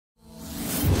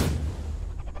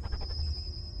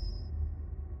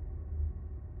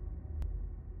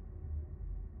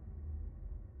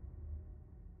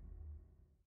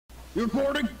You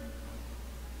recording?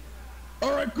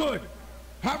 Alright, good.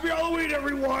 Happy Halloween,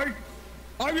 everyone!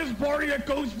 I'm just party that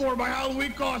goes for my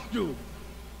Halloween costume.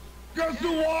 Guess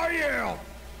who I am?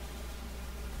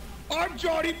 I'm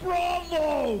Johnny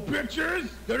Bravo, bitches!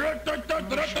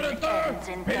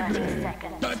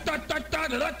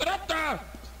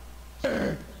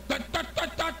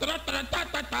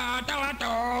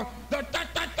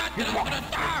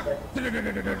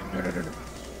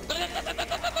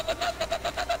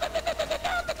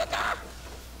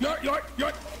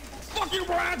 Fuck you,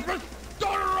 Rasmus!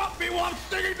 Don't interrupt me while I'm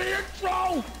singing the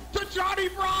intro to Johnny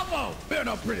Bravo! They're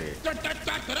not pretty.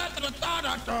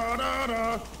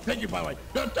 Thank you, by the way.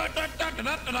 Good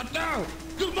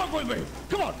luck with me.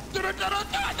 Come on.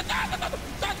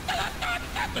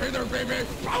 Hey there, baby.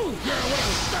 Oh, yeah,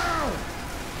 whatever.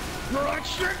 You're like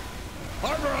shit.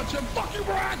 I'm not shit. Fuck you,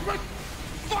 Rasmus.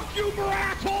 Fuck you,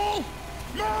 asshole.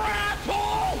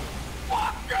 Asshole.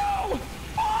 Fuck you.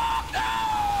 Fuck you,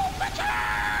 bitch.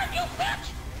 You bitch.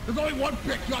 There's only one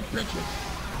bitch, not bitches.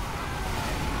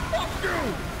 Fuck you!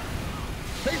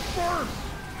 Hey, Spurs!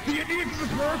 The Indians and the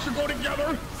Spurs should go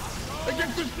together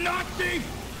against this Nazi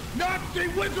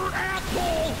wizard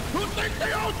asshole who thinks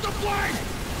they own the place!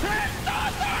 It's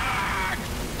nothing!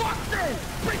 Fuck you!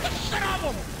 Beat the shit out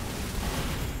of him!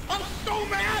 I'm so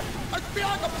mad! I feel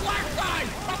like a black guy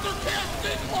after KFC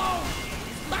clothes!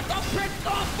 That's how pissed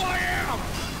off I am!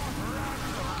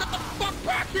 Get the fuck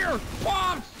back here!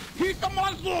 Pops! He's a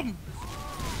Muslim!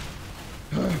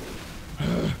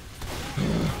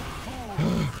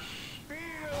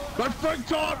 My friend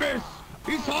Thomas!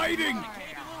 He's hiding!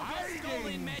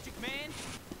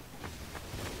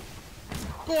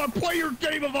 Go on, play your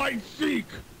game of hide and seek!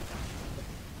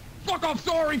 Fuck off,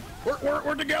 sorry!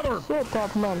 We're together! Shit,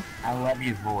 that man. I love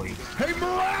your voice. Hey,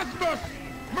 Marasmus!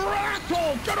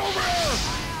 Marasshole! Get over here!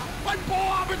 My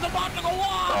bomb is about to go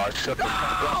off! Oh, shut the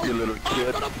fuck up, you little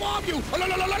kid. I'm gonna bomb you!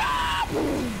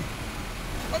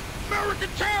 American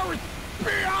terrorist!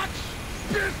 Bitch!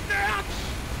 Business!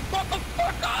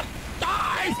 Motherfucker!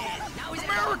 Die!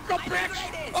 America, bitch!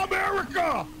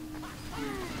 America!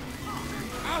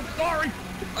 I'm sorry!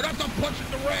 I got some punch in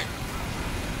the ring!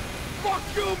 Fuck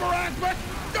you, Marasmus!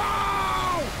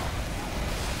 No!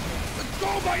 Let's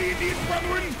go, my Indian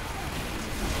brethren!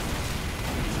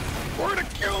 We're gonna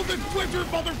kill this wizard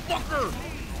motherfucker!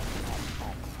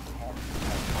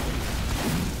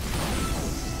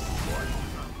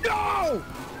 No!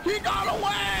 He got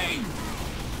away!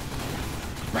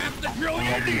 Perhaps the drill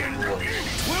Indian!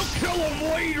 We'll kill him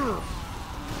later!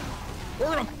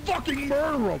 We're gonna fucking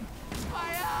murder him!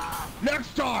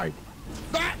 Next time!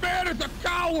 That man is a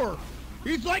coward!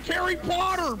 He's like Harry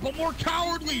Potter, but more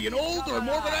cowardly and older and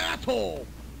more of an asshole!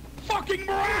 Fucking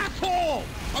more asshole!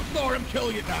 I'm sorry, I'm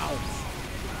killing it now.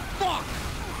 Fuck!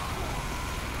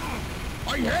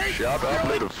 I hate you! Shut up,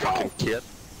 little fucking kid.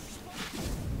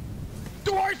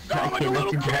 Do I sound like a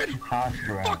little kid?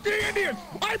 Fuck the Indians!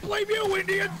 I blame you,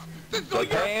 Indians! This is all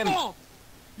your fault!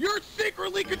 You're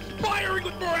secretly conspiring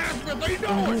with Marasmus,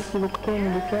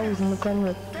 I know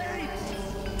it!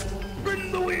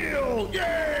 Spin the wheel!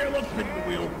 Yeah, let's spin the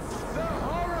wheel! The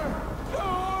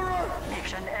horror!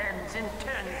 Mission ends in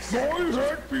 10 seconds. My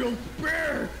head feels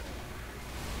big!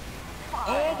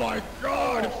 Oh my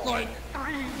god, it's like...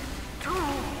 3, 2,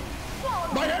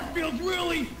 1. My head feels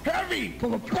really heavy!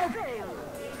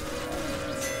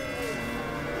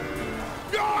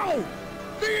 No!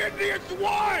 The Indians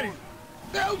won!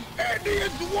 Those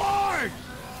Indians won!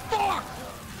 Fuck!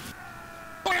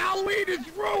 My Halloween is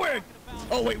ruined!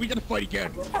 Oh wait, we gotta fight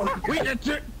again. We get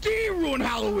to de-ruin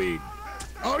Halloween!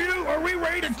 Are we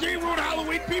ready to de-ruin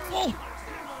Halloween, people?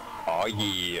 Oh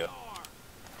yeah.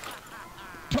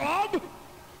 Tom?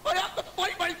 I have to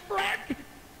fight my friend!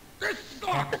 This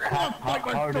sucks! I have to fight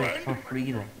my friend! For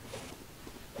freedom.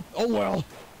 Oh well.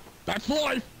 That's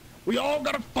life! We all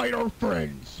gotta fight our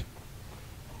friends!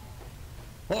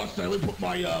 Oh, so let me put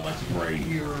my spray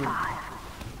here. 5,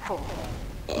 4,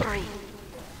 3,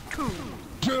 2,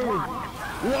 2, 1.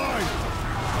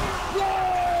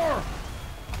 War!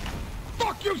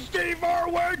 Fuck you, Steve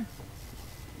Irwin!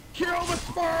 Kill the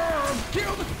Smurfs!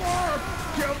 Kill the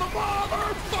Smurfs! Kill the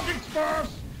motherfucking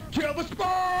Smurfs! Kill the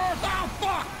Smurfs! Oh,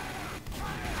 fuck!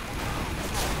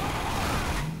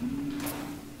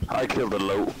 I killed a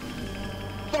low.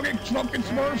 Fucking drunken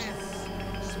Smurfs!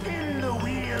 Spin the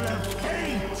wheel of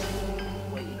fate!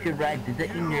 You're right, does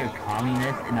that mean you're a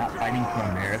communist and not fighting for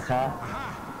America?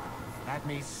 That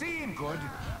may seem good,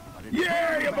 but it's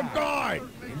Yeah, I'm a god!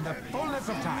 in the fullness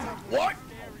of time. What?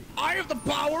 I have the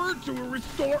power to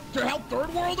help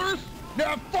third worlders?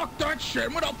 Nah, fuck that shit.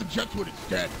 I'm gonna help the Jesuit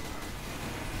instead.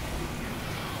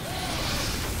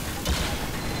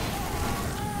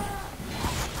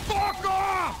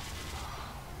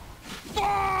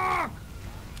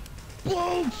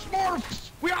 blue Smurfs!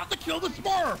 We have to kill the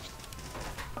Smurfs!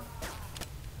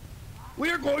 We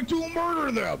are going to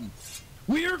murder them!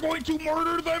 We are going to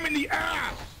murder them in the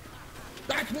ass!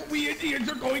 That's what we Indians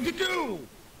are going to do!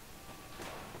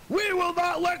 We will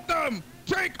not let them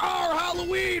take our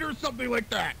Halloween or something like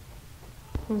that!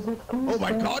 Oh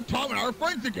my god, Tom and I are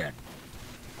friends again!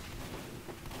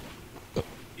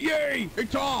 Yay! Hey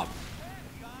Tom!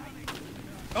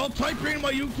 I'll type in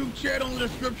my YouTube channel in the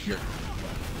description.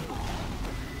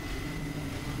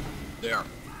 There.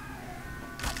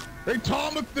 Hey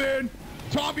Tom McFinn!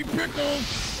 Tommy Pickles!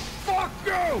 Fuck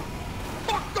you!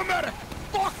 Fuck the medic!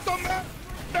 Fuck the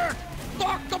medic!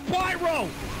 Fuck the pyro!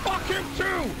 Fuck him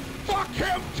too! Fuck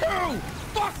him too!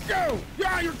 Fuck you!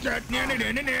 Yeah, you're dead!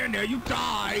 Nah, you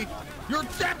died! Your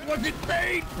death wasn't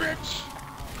paid, bitch!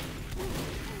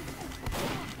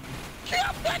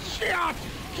 Cap that shit!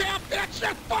 Cap that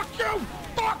shit! Fuck you!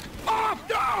 Fuck off!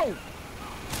 No!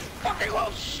 Fucking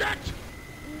little shit!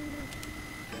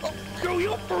 I'll kill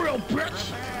you for real,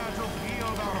 bitch!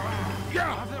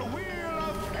 Yeah!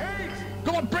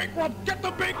 Go on, bankrupt! Get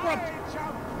the bankrupt!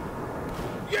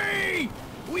 Yay!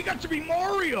 We got to be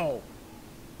Mario!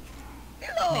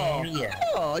 Hello!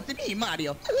 Hello, it's me,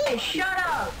 Mario. Hey, shut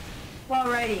up!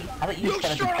 Already. How about You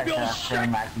shut up, you little shit!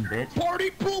 bitch?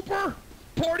 Party pooper!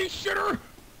 Party shitter!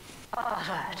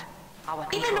 Alert. Our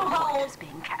Even control though- point is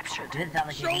being captured. Didn't sound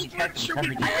like you Children checked should because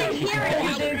be we I can killed! hear it, you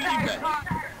big Believe it.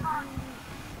 fat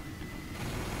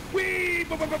Wee!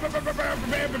 Fuck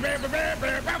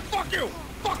you!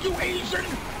 Fuck you, Asian!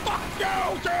 Fuck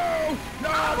you, too! No,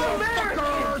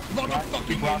 motherfuckers!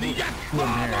 Motherfucking India!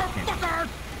 Motherfuckers!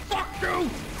 Fuck you!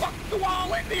 Fuck you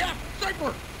all, India!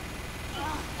 Sniper!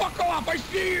 Fuck off! I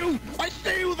see you! I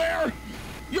see you there!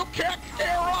 You can't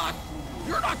scare us!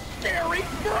 You're not scary!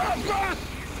 You're us!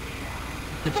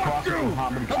 Fuck you!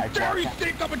 How dare you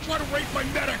sneak up and try to rape my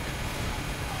medic!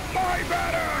 My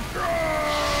medic!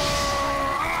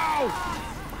 Ow!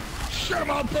 Shit him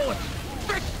out, bullets!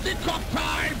 Fisty cup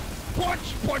time!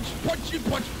 Punch, punch, punchy,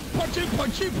 punch, punchy,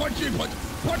 punchy, punchy, punch,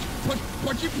 punch, punch,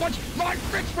 punchy, punch! My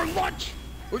fix for lunch!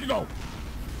 Where'd you go?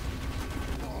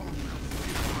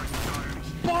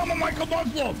 Bomb him like a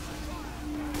Muslim!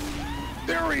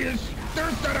 There he is!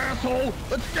 There's that asshole!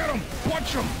 Let's get him!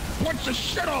 Punch him! Punch the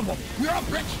shit out of him! Yeah,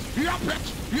 bitch! Yeah,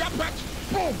 bitch! Yeah, bitch!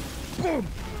 Boom! Boom!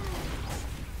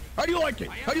 How do you like it?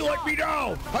 How do you like me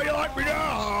now? How do you like me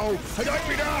now? How do you like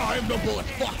me now? I have no bullets.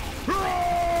 Fuck!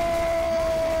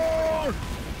 Roar!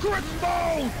 Chris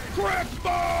mode! Chris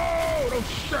mode! Oh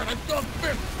shit! I still have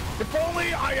fist. If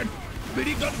only I had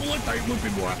minigun bullets, I would be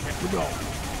more epic. But no.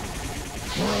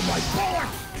 Where are my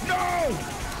bullets? No!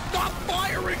 Stop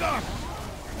firing us!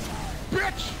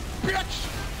 Bitch! Bitch!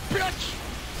 Bitch!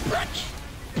 Bitch!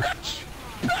 Bitch!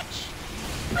 Bitch!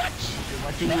 Bitch!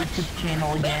 What's your YouTube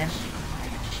channel again?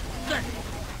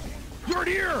 You're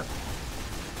here!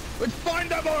 Let's find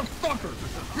that motherfucker!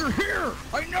 You're here!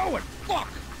 I know it! Fuck!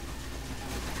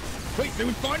 Wait, did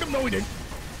we find him? No, we didn't.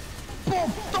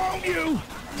 Boom! Found you!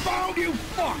 Found you!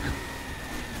 Fuck!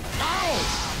 Ow!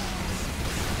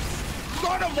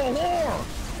 Son of a whore!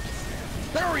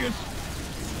 There he is!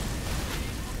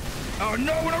 Oh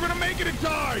no, we're not gonna make it in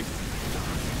time!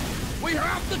 We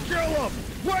have to kill him!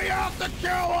 We have to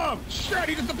kill him! Shit,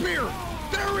 he disappeared!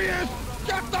 There he is!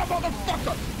 Get the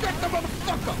motherfucker! Get the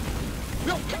motherfucker!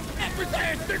 We'll kill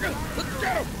everything, nigga! Let's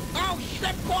get him! Oh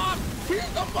shit, Bob!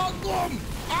 He's a Muslim!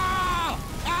 Ah!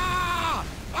 Ah!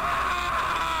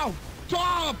 Ah!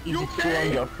 Tom! You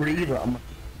okay? Your freedom.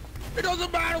 It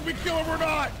doesn't matter if we kill him or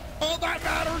not! All that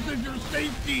matters is your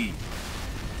safety!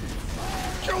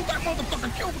 Kill that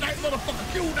motherfucker! Kill that motherfucker!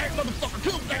 Kill that motherfucker!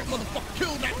 Kill that motherfucker!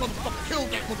 Kill that motherfucker! Kill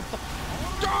that motherfucker!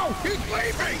 No! He's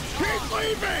leaving! He's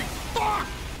leaving! Fuck!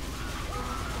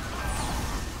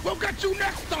 We'll get you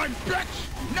next time, bitch!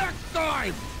 Next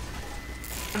time!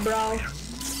 bro.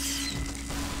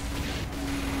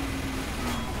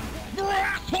 You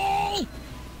asshole!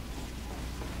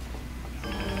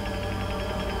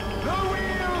 The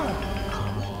wheel!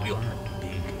 You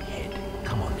Big head.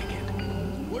 Come on,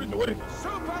 Nickhead. what is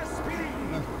Super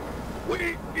speed!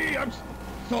 I'm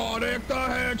Sonic the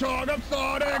Hedgehog, I'm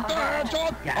Sonic the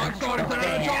Hedgehog! I'm Sonic the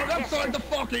Hedgehog, I'm Sonic the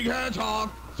fucking Hedgehog!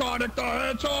 Sonic the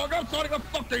Hedgehog, I'm Sonic the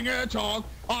fucking Hedgehog!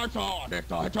 I'm Sonic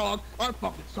the Hedgehog, I'm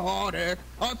fucking Sonic!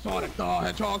 I'm Sonic the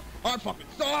Hedgehog, I'm fucking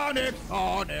Sonic!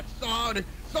 Sonic, Sonic,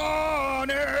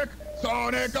 Sonic!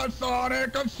 Sonic, I'm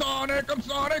Sonic, I'm Sonic, I'm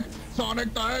Sonic!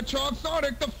 Sonic the Hedgehog,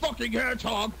 Sonic the fucking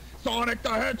Hedgehog! Sonic the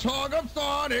Hedgehog, I'm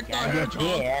Sonic the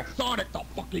Hedgehog! Sonic the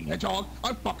fucking Hedgehog,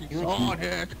 I'm fucking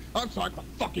Sonic! I'm Sonic the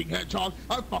fucking Hedgehog,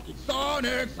 I'm fucking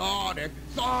Sonic! Sonic,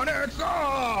 Sonic,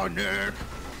 Sonic!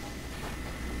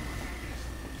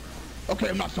 Okay,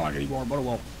 I'm not sawing anymore, but oh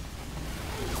well.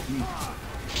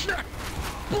 Shit!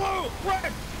 Blue!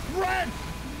 Red! Red!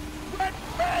 Red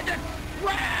faggot!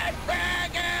 Red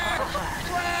faggot!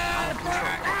 Red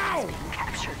faggot! Ow!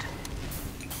 Captured.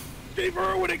 Steve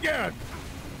Irwin again!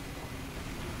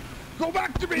 Go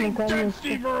back to being dead,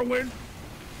 Steve Irwin!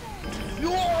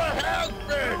 You're a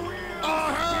has-been!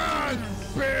 A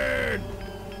has-been!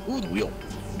 Ooh, the wheel.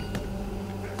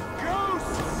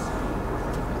 Ghosts!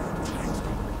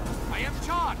 I am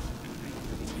charged!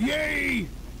 Yay!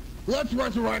 Let's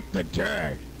resurrect the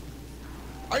dead.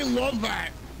 I love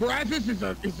that. Ragius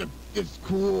is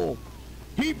cool.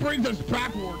 He brings us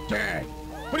back when we're dead,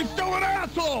 but he's still an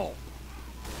asshole.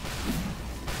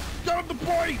 Get him the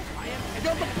point.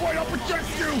 Get him the point. I'll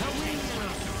protect you.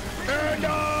 And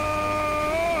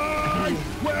I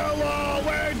will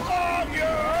always love you.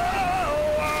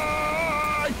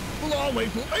 I will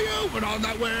always love you. But on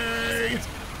that way.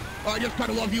 I just kind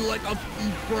of love you like a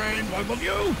friend. I love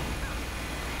you.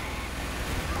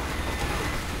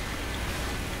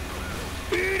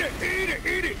 Eat it, eat it,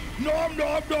 eat it! Nom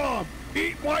nom nom!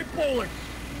 Eat my bullets!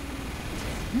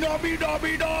 Nubby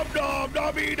nubby nom nom!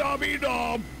 Nubby nubby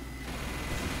nom!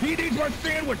 He needs my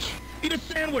sandwich! Eat a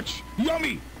sandwich!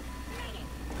 Yummy!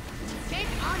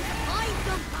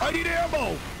 I need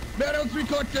ammo! Man, else we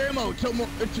collect ammo till more,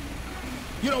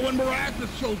 you know, when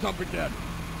Ragius shows up again.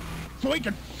 So we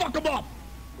can fuck him up!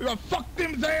 We're gonna fuck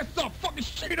him's ass up! Fuck his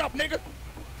shit up, nigga!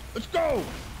 Let's go!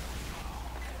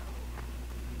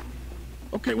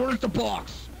 Okay, where's the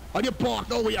box? I need a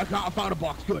box. Oh, wait, I found a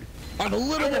box. Good. I have a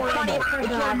little more ammo. Let's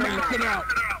try maxing out.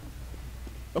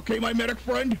 Okay, my medic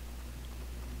friend.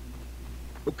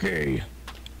 Okay.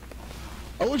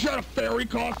 I wish I had a fairy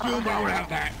costume, but I don't have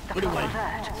that. Anyway.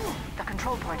 Alert. The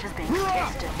control point is being Hurrah!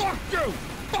 contested. Fuck you!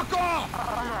 Fuck off!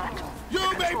 Alert.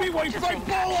 You made me waste my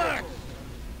bullets!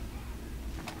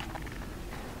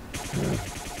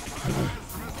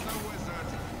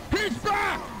 He's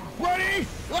back! Ready?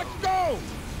 Let's go!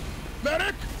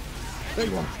 Medic! There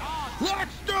you are.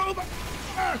 Let's do this!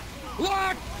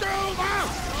 Let's do this!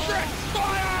 Shit!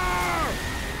 Fire!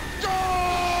 Die!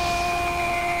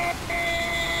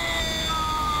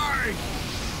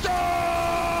 Die!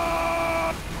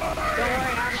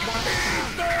 Eat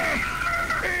this!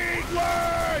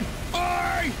 England! I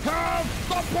have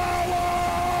the power!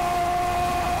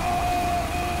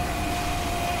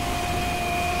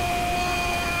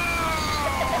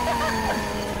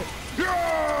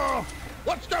 Yeah!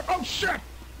 Let's go! Oh shit!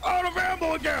 Out of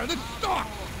ammo again! This sucks!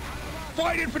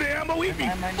 Fighting for the ammo, eat me!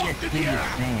 Fuck in the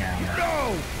ass!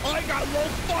 No! I got low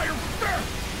fire fist!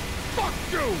 Fuck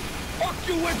you! Fuck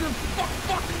you, wizard!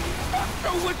 Fuck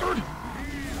you, wizard!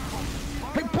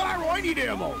 Hey, Pyro, I need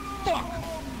ammo! Fuck!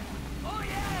 Oh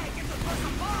yeah! Get the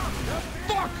person bomb!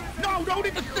 Fuck! No, don't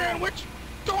eat the sandwich!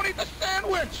 Don't eat the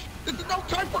sandwich! This is no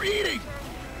time for eating!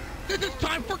 This is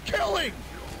time for killing!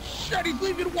 Shit, he's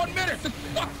leaving in 1 minute! This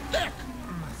sucks dick!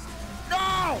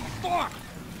 No! Fuck!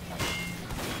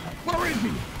 Where is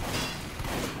he?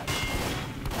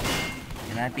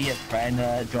 Can I be a friend,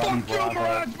 Johnny Fuck you, Bravo?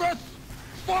 Marasmus!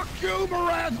 Fuck you,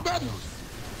 Marasmus!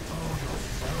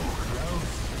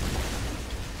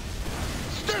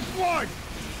 This one!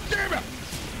 Damn it!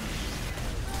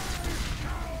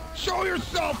 Show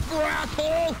yourself,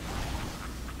 asshole!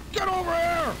 Get over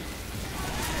here!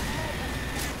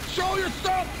 Show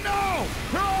yourself! No!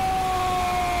 No!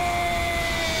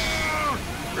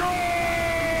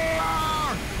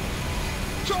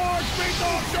 Charge me,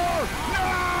 doctor! No!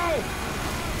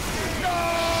 No!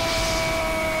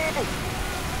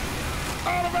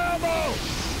 Out of ammo!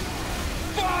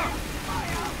 Fuck!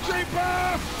 Cheap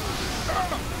ass!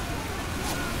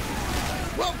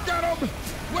 We'll get him!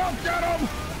 We'll get him!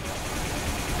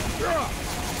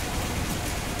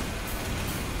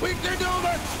 We can do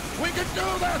this! We can do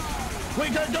this! We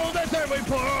can do this and we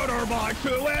put our mind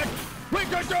to it! We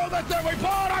can do this and we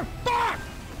put our... Fuck!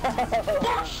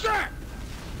 Bullshit!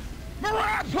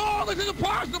 Asshole! This is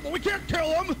impossible! We can't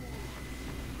kill him!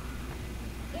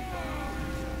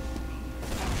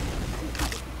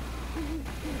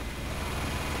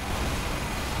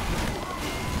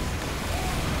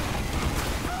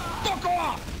 Fuck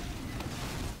off!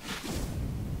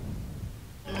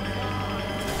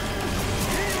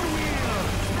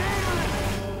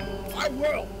 I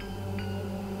will!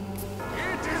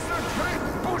 It is the Dread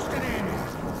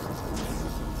Bullshitticus!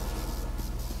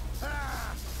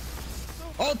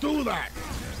 I'll do that!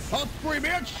 I'll scream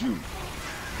and shoot!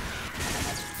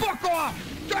 Fuck off!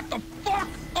 Get the fuck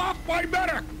off my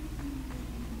medic!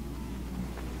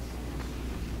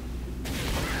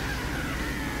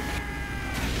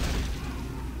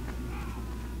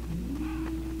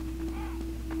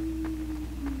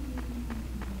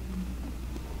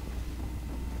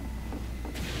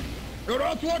 Anyone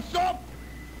else want some?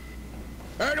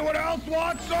 Anyone else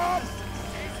want some?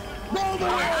 Roll the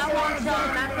wheel! I want some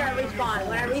after I respawn.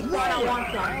 When I respawn, I want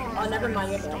some. Oh, never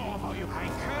mind. You're there. I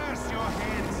curse your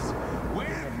heads.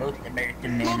 The most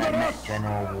American man Look I at met, us!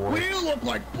 General Wartz. We look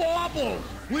like baubles!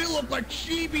 We look like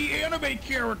chibi anime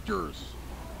characters!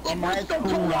 Look, Am we're I so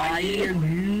kawaii or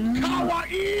you?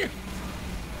 Kawaii!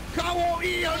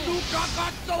 Kawaii Hanuka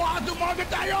Katsu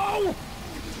Azumagatayo!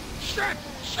 Shit!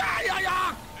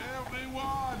 Shayaya!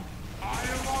 Everyone, I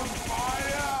am on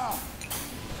fire.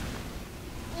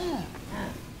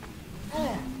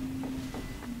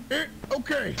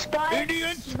 Okay,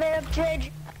 Indians,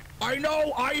 I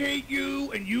know I hate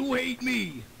you and you hate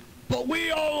me, but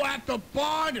we all have to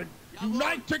bond and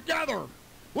unite together.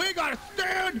 We gotta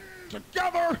stand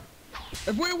together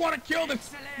if we want to kill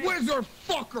this wizard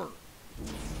fucker.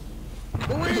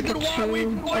 The reason why we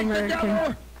fight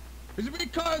together is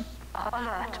because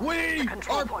Alert. we The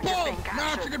control are point is being both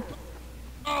captured. matching in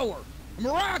power.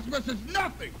 Erasmus is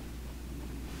nothing.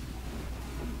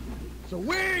 So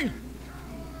we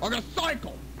are gonna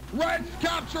cycle. Reds,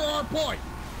 capture our point.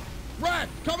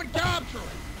 Reds, come and capture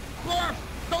it. Dwarfs,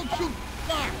 don't shoot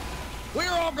back. We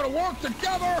are all gonna work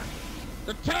together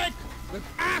to take this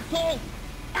asshole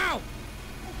out.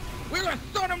 We're gonna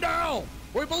send him to hell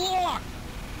where he belongs.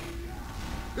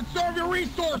 Conserve your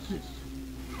resources.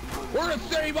 We're gonna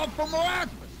save up for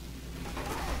Erasmus.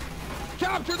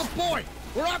 Capture the point.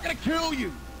 We're not gonna kill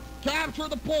you. Capture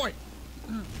the point.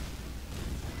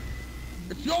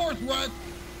 It's yours, Red.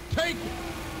 Take it.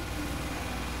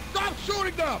 Stop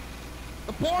shooting them.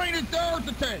 The point is theirs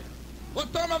to take.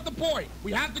 Let them have the point.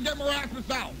 We have to get Erasmus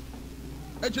out.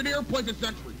 Engineer, place a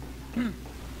sentry.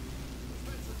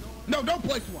 No, don't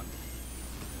place one.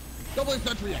 Don't place a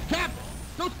sentry yet. Cap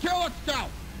it. Don't kill us, Scout.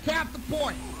 Cap the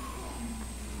point.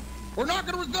 We're not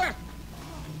gonna resist.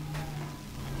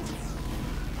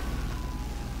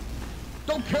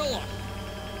 Don't kill us.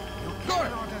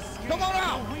 Good. Come on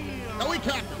out. Now we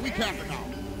cap it. We cap it now.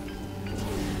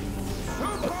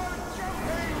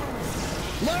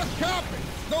 Let us cap it.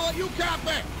 Don't let you cap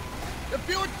it. If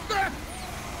you insist.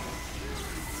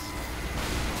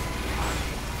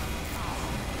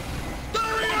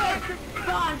 There he is.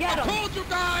 Come on, get I him. told you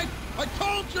guys. I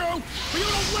told you. But you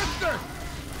don't listen.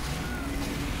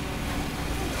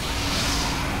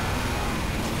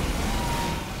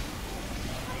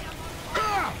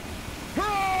 Ah!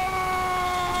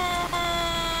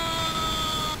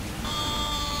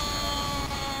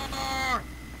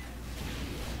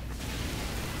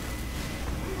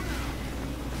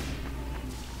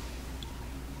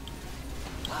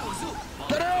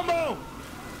 Get ammo!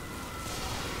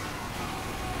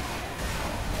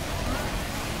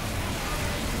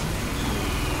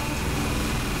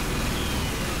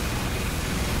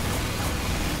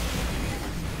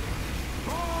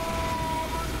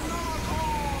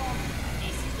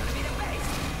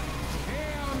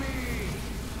 Hear me.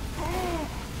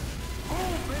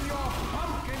 Open your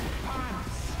pumpkin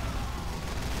pants.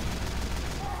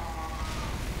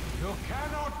 You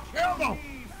cannot kill Ammo!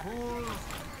 me, fools.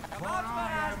 For I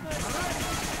am ready.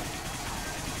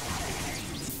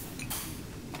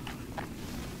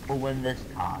 We'll win this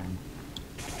time.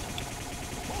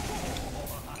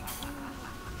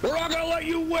 We're not gonna let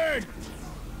you win!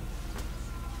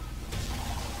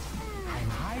 I'm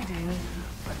hiding,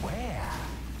 but where?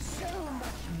 So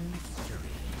much mystery.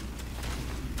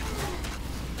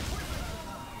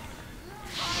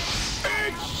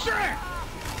 Eat shit!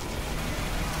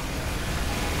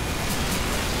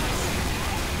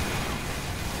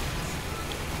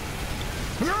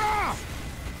 Hurrah!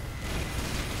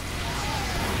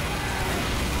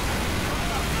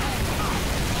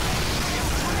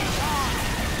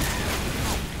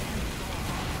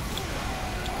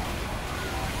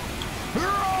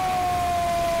 Hurrah!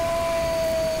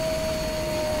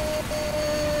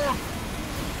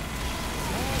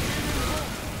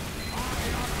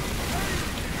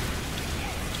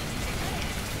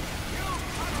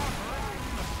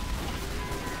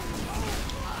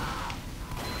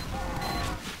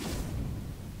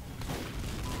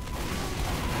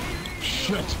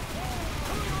 Shit.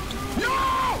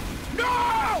 No!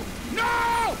 No!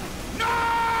 No!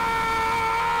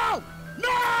 No!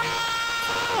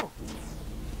 No!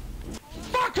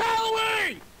 Fuck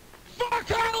Halloween! Fuck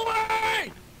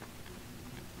Halloween!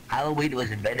 Halloween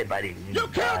was invented by the You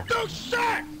can't do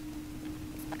shit!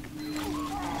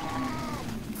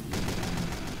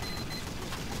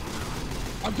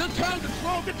 I'm just telling the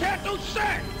truth, you can't do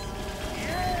shit!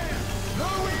 The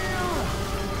wheel!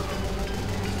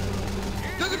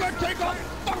 This is gonna take off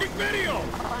fucking video!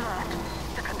 Alert.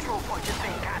 The control point is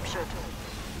being captured.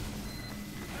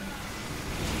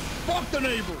 Fuck the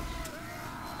neighbors!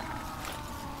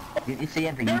 You see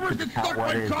anything? You Neighbors put get the top. stuck What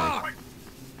by is it? cock!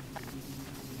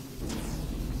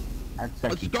 That's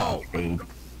such Let's a go. cock speed.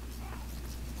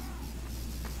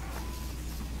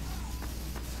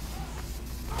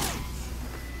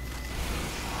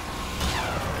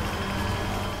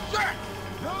 Shit!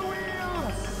 The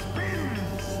wheel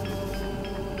spins!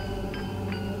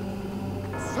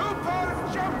 Super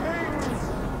jumping!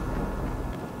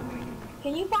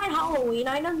 Can you find Halloween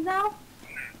items now?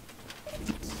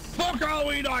 Fuck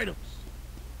Halloween items!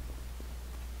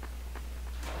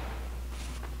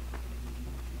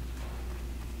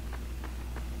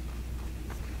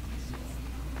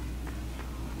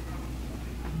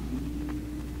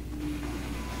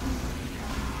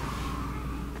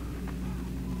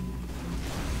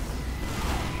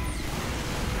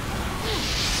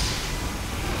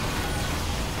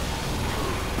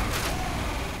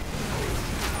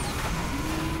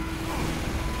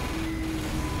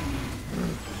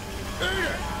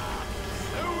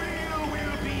 The wheel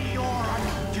will be your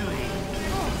undoing.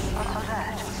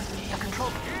 Alert. The control...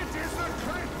 It is the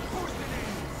Crit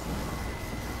Bullshitticus!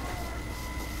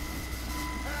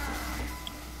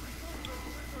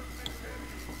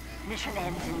 Mission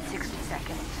ends in 60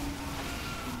 seconds.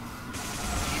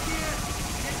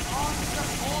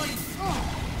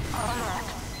 Alert.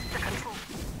 The control...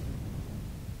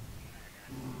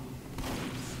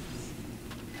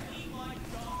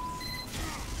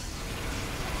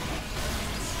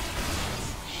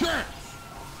 Shit!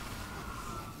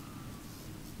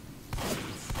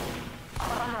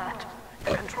 Alert.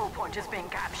 The control point is being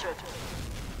captured.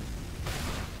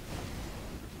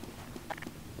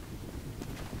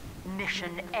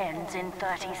 Mission ends in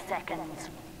 30 seconds.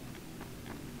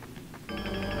 The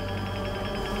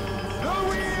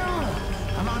wheel!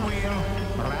 Come on, wheel.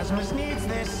 Erasmus needs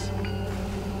this.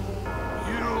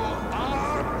 You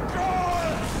are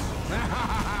good!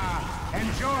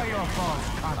 Enjoy your false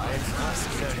confidence.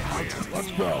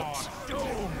 Let's go.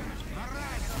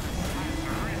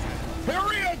 Here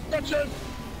he is, bitches!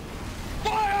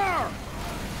 Fire!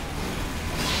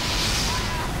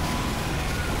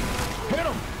 Hit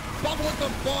him! Bubble with the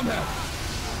bomb head!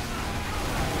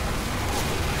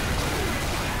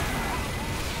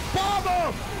 Bomb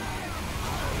him!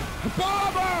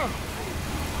 Bomb him!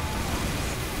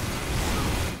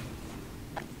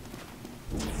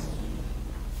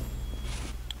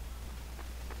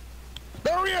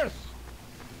 There he is!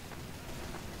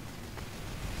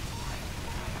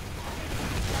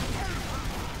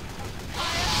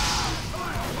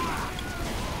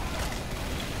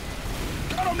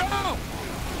 Got him now!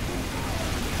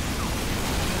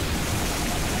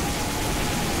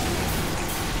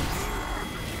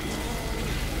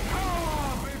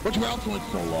 Which mounts went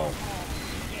so low?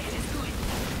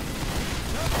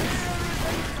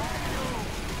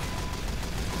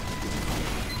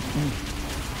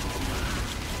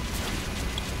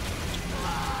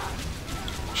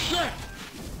 Shit!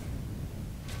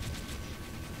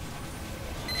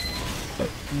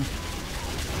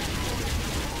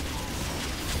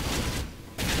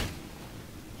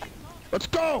 Let's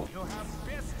go! You have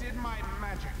bested my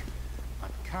magic,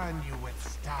 but can you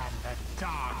withstand the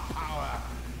dark power?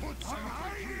 Put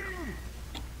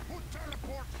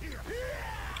teleport here!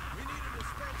 We need a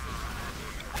dispenser.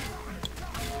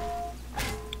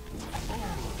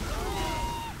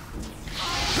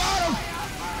 Got him!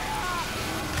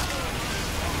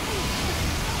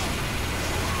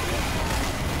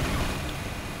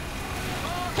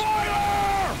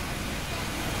 Fire!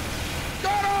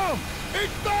 Got him!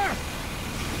 Eat that!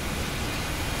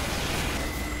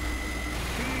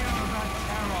 Feel the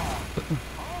terror!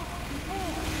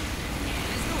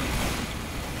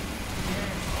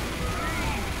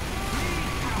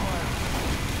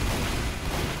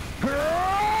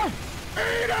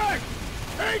 Eat it!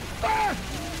 Eat that!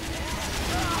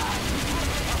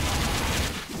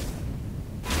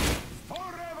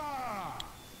 Forever!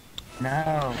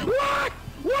 No. What?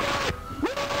 What?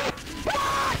 What?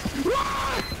 What?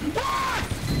 What? What?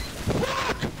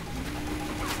 What? What?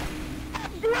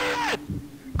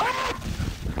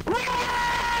 What?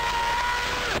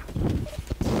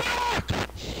 What?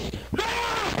 No!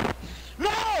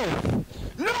 No!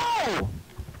 No!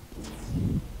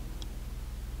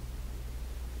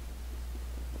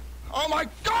 Oh my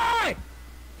God!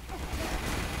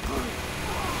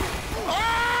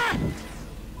 Ah!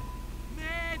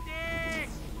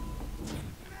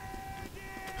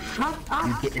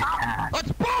 You get attacked.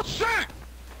 That's bullshit!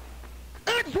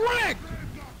 It's rigged!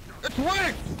 It's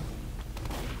rigged!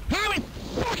 How many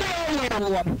fucking old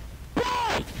everyone?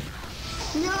 Boy!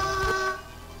 No!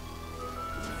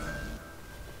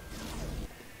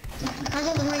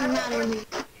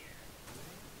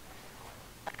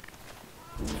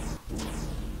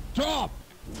 Top!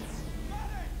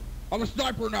 I'm a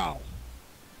sniper now.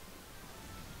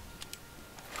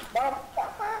 Never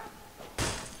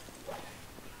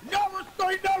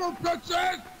say never,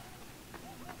 princess!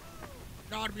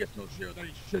 Not to be associated with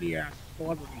any shitty ass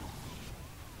celebrity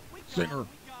singer.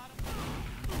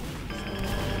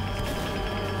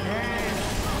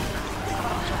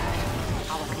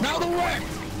 Now the wreck!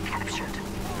 Captured.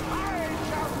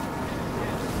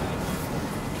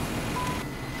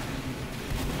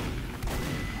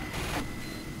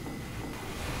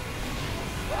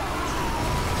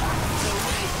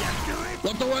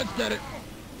 Let the Reds get it!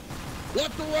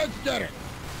 Let the Reds get it!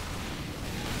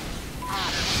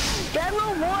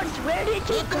 General Wartz, where did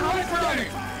you Let the come Reds from? get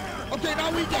it! Okay,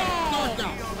 now we get it! Start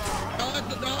now! Now let's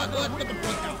get the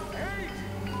front out!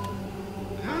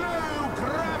 Low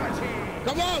gravity!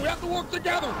 Come on, we have to work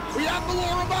together! We have to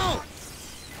lure them out!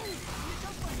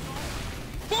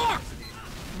 Fuck!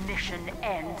 Mission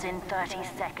ends in 30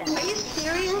 seconds. Are you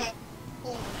serious?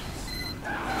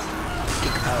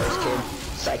 Psychic powers, kid.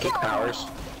 Psychic powers.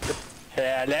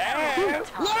 Hello?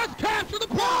 Let us capture the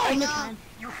prize!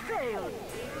 You failed.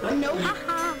 No. Ha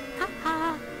ha ha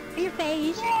ha. Your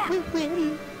face. We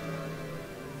win.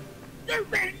 You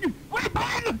win!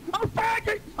 Weapon! I'm a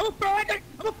faggot! I'm a faggot!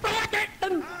 I'm a faggot!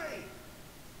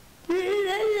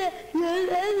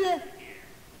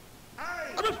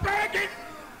 I'm a faggot!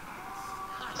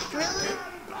 Really?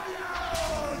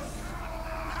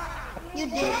 You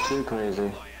did? You're too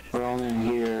crazy. We're only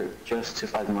here just to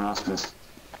fight the Marasmus.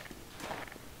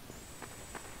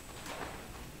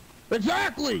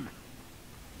 Exactly!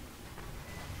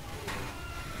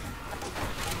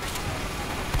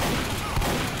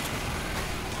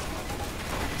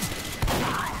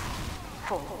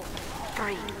 4,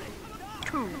 3,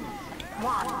 2,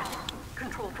 1.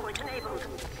 Control point enabled.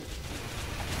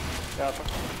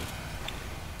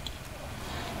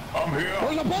 I'm here.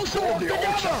 We're supposed to work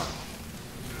together!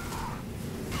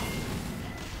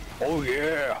 Oh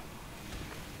yeah.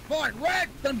 Fine, red,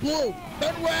 then blue.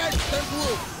 Then red, then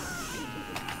blue.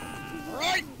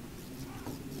 Alright?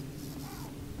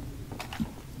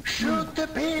 Shoot the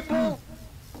people!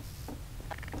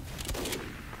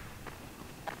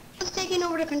 Who's taking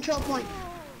over the control point?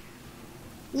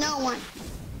 No one.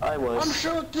 I was. I'm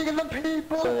shooting the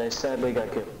people! So they sadly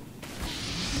got killed.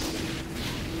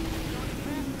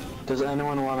 Does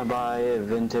anyone want to buy a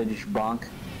vintage bonk?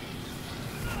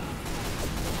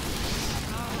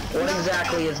 What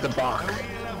exactly is the box? Is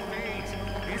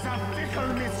a fickle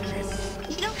mistress.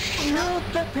 You don't know. Shoot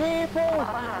the people!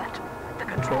 Alert. The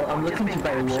control Well, I'm point is looking being to buy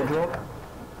a captured. wardrobe.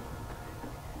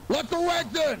 Let the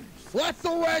reds in! Let the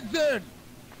reds in!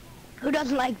 Who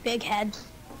doesn't like big heads?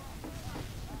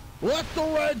 Let the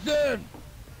reds in!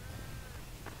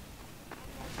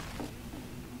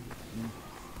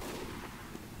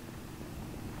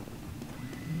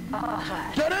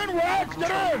 Alert. Get in, reds! Control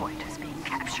Get in! point is being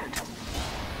captured.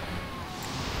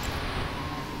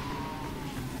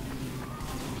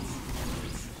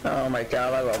 Oh my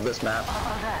god, I love this map.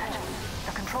 Alert.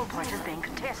 The control point is being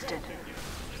contested.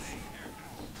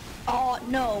 Oh,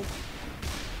 no.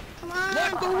 Come on.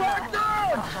 Let the reds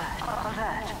in!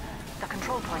 Alert. The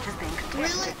control point is being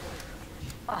contested. Really?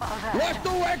 Alert. Let the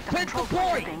reds The take the control point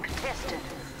is point! being contested.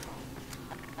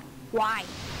 Why?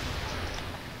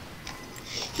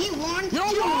 He wants You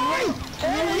know to. why?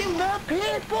 Save the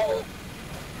people!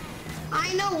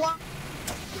 I know why.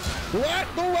 Let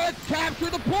the reds capture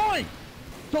the point!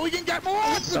 So we can get more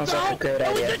options Sounds like a out, good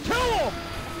and we idea. can kill them!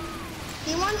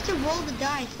 He wants to roll the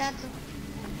dice. That's.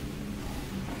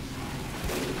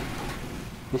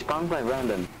 He spawned by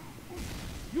random.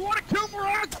 You want to kill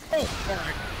Mirage? Oh,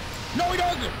 alright. No, he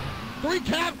doesn't! 3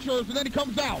 captures and then he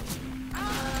comes out.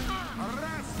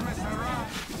 Rasmus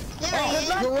arrived. There Oh, he is.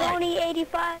 you're right. Tony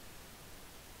 85.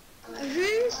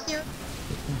 Who's here?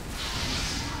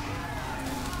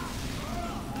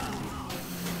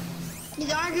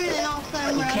 He's arguing and all of a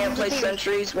sudden You can't play disappears.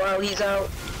 sentries while he's out.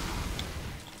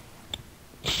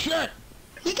 Shit!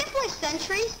 You can play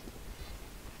sentries.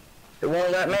 It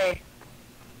won't let me.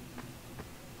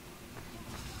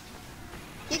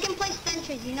 You can play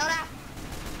sentries. You know that?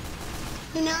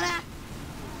 You know that?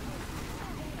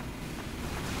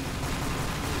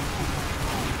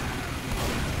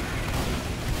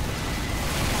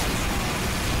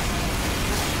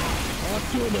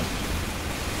 Let's do this.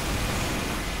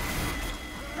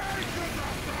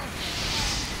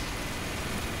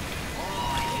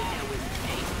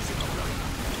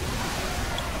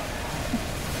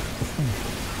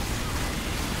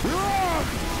 You're on!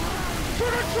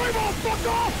 Shoot a tree,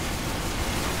 motherfucker!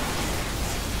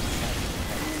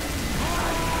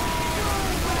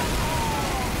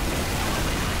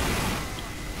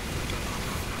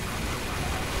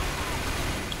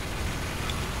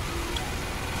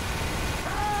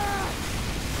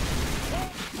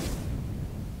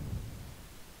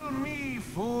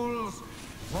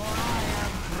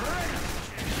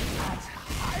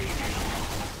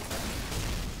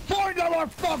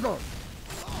 motherfucker!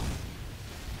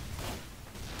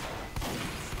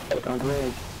 Don't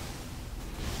rage.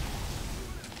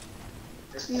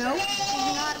 Nope,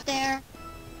 he's not there.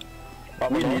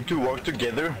 But we need to work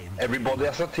together, everybody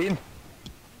as a team.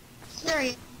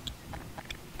 Serious.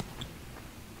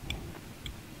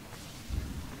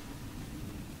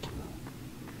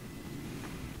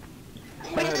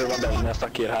 Men hur var den jag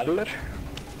stack er här eller?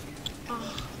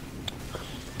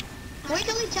 Wait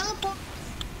till he teleports.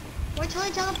 Wait till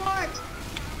he teleports.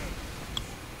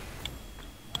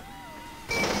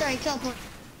 Sorry, teleport.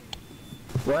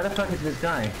 Where the fuck is this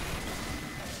guy?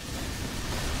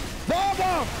 Bomb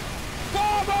him!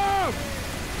 Bomb him!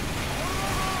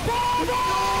 Bomb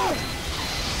him!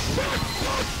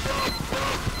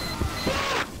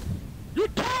 You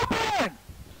tapping!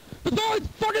 This always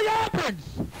fucking happens!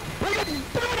 We can do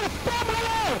this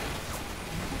somewhere!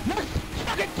 Next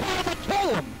fucking time I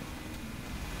kill him!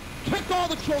 Kick all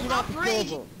the children off the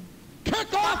silver!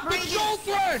 Kick off the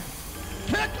children!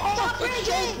 Kick off the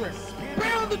children!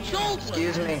 Ban the children!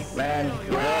 Excuse me, man.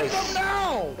 Your Ban voice. them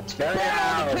now! It's very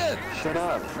Ban the loud. kids! Shut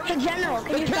up. Hey, General,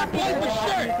 can They you can't stop play being for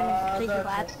shit! Please be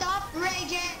glad. Stop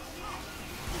raging.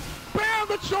 Ban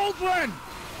the children!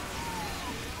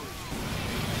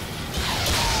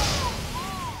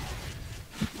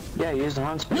 Yeah, use the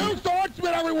huntsman. Use the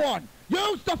huntsman, everyone!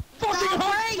 Use the fucking Stop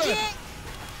huntsman! raging.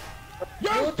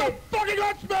 Use the fucking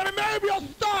huntsman and maybe you'll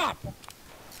stop!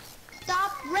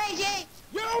 Stop raging.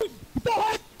 Use the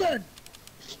huntsman!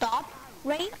 Stop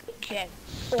raging.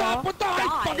 Stop with the high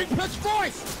die. fucking pitched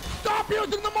voice! Stop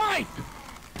using the mic!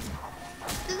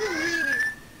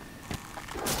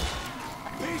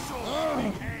 This is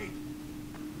weird.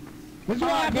 This is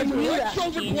what happens when didn't you do let that,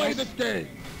 children play genius. this game.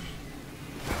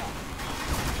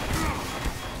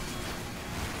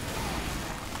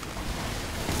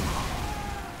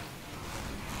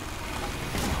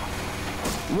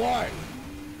 Why?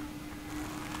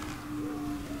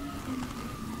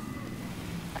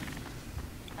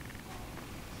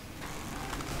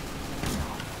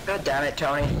 God damn it,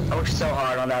 Tony. I worked so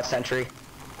hard on that sentry.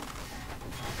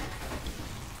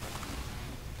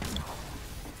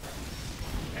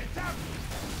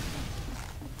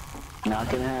 Not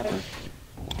gonna happen.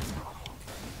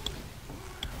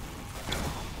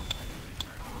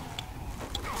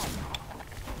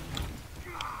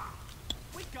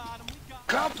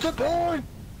 Come to point!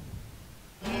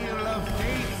 Heel of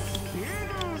Fates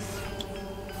begins.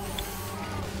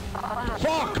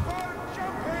 Fuck!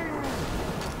 Jumping.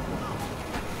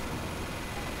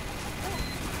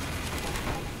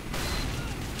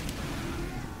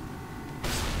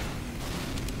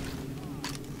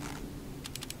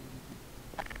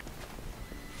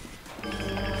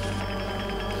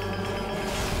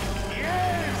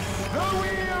 Yes, the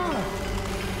wheel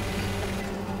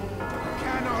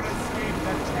cannot escape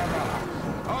the terror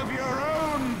of your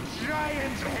own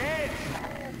giant head.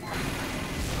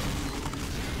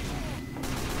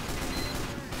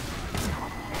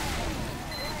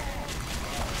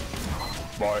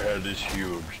 My head is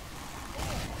huge.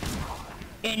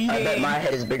 I bet my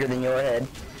head is bigger than your head.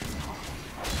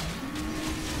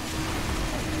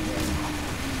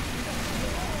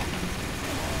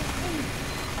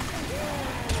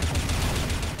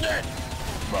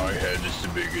 My head is the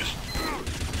biggest.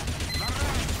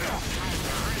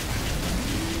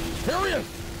 Here he is!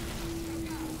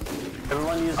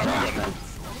 Everyone use the huntsman.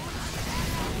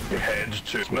 Your head's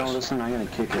too small. Listen, I'm gonna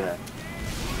kick your ass.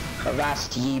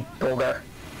 Avast ye booger.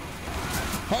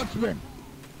 Huntsman!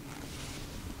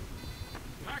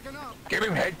 Give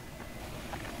him head.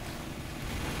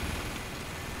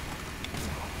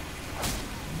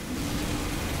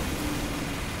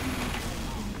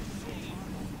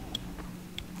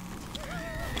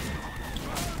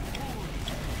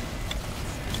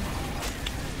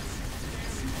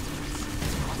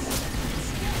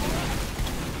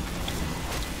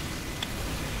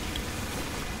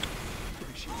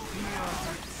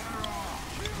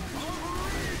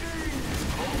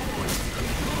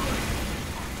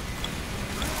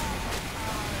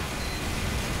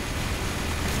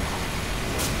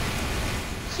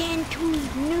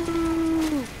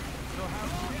 No.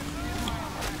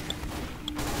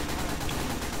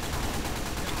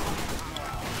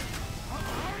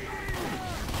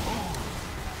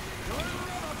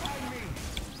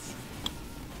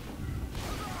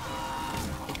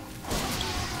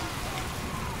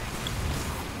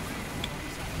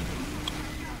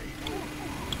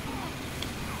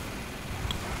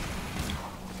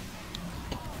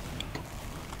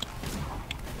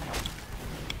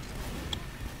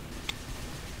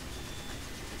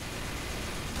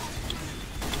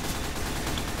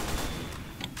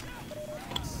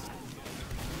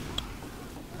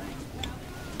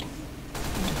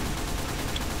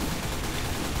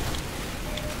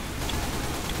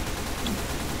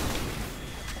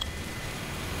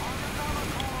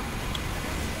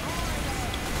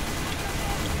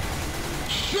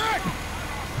 shit!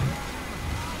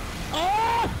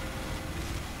 Oh!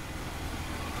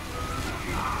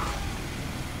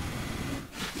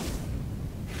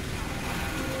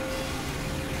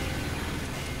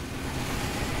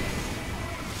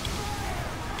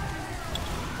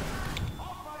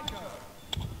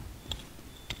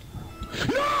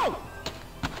 No!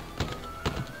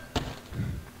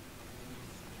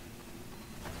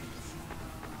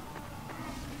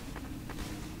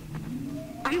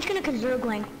 I'm just gonna conserve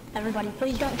link, everybody.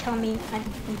 Please don't tell me I'm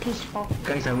peaceful.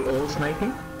 Guys, are we all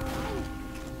sniping?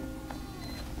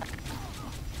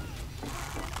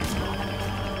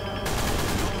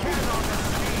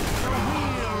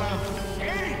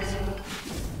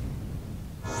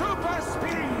 Super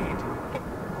speed!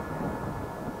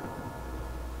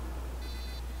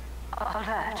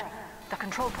 Alert. The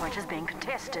control point is being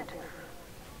contested.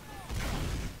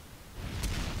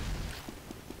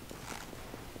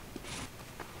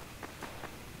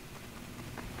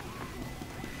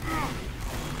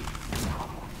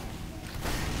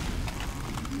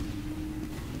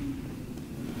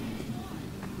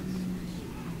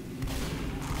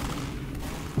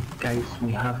 Guys,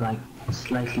 we have like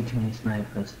slightly too many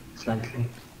snipers. Slightly.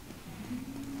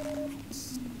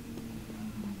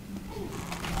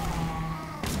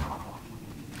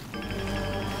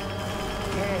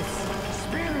 Yes,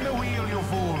 spin the wheel, you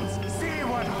fools. See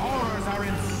what horrors are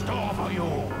in store for you.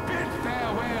 Bid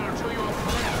farewell to your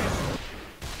friends.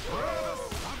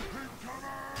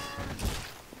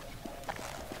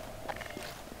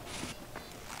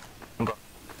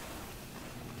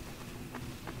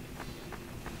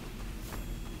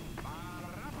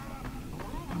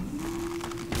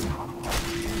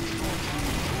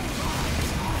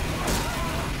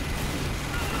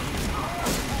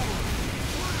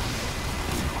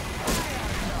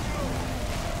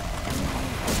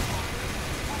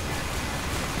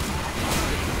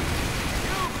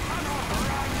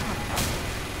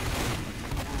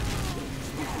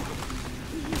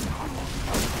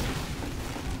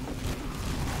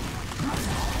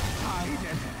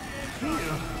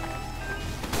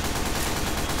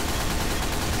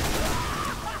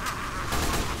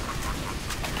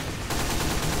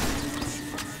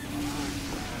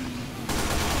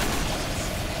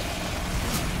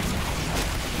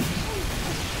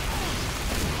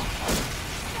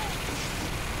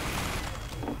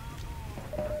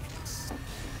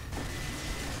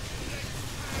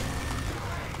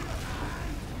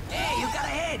 Hey, you got a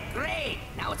hit! Great!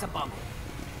 Now it's a bump.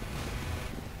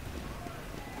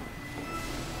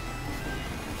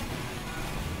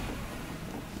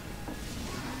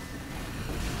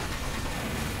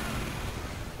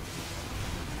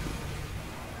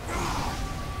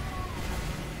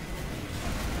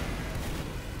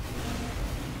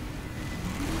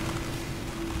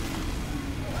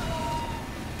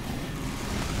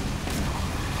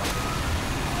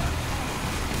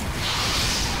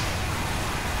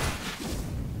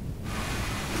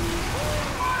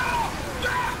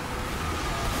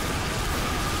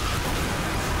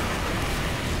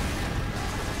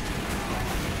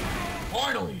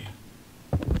 Finally!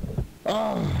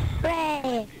 Oh.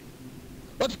 Hooray!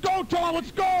 Let's go, Tom!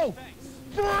 Let's go!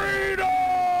 Freedom!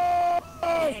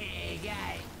 Hey,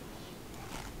 guy.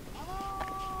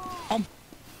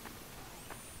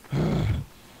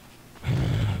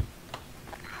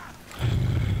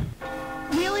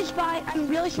 Really, Spy? I'm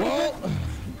really sorry. Well,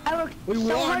 I worked we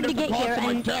so won hard at to the get cost here, of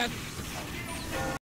my and death.